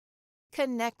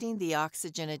Connecting the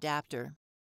oxygen adapter.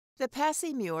 The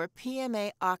passy-muir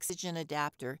PMA oxygen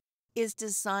adapter is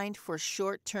designed for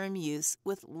short-term use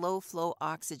with low-flow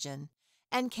oxygen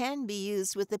and can be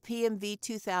used with the PMV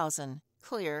 2000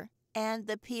 clear and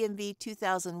the PMV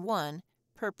 2001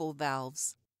 purple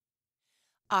valves.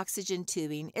 Oxygen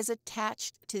tubing is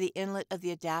attached to the inlet of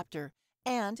the adapter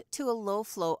and to a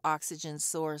low-flow oxygen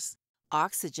source.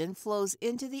 Oxygen flows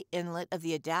into the inlet of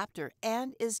the adapter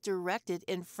and is directed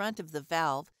in front of the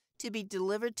valve to be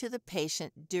delivered to the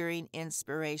patient during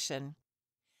inspiration.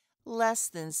 Less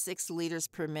than 6 liters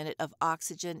per minute of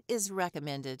oxygen is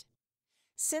recommended.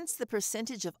 Since the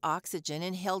percentage of oxygen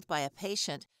inhaled by a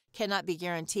patient cannot be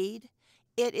guaranteed,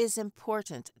 it is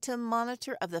important to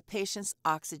monitor of the patient's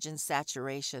oxygen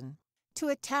saturation. To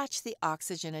attach the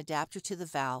oxygen adapter to the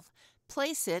valve,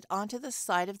 place it onto the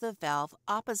side of the valve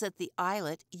opposite the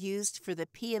eyelet used for the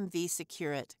PMV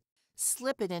securate.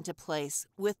 Slip it into place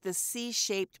with the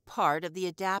C-shaped part of the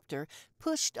adapter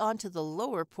pushed onto the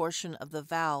lower portion of the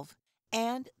valve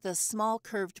and the small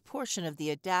curved portion of the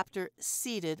adapter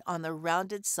seated on the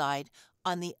rounded side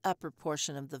on the upper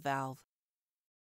portion of the valve.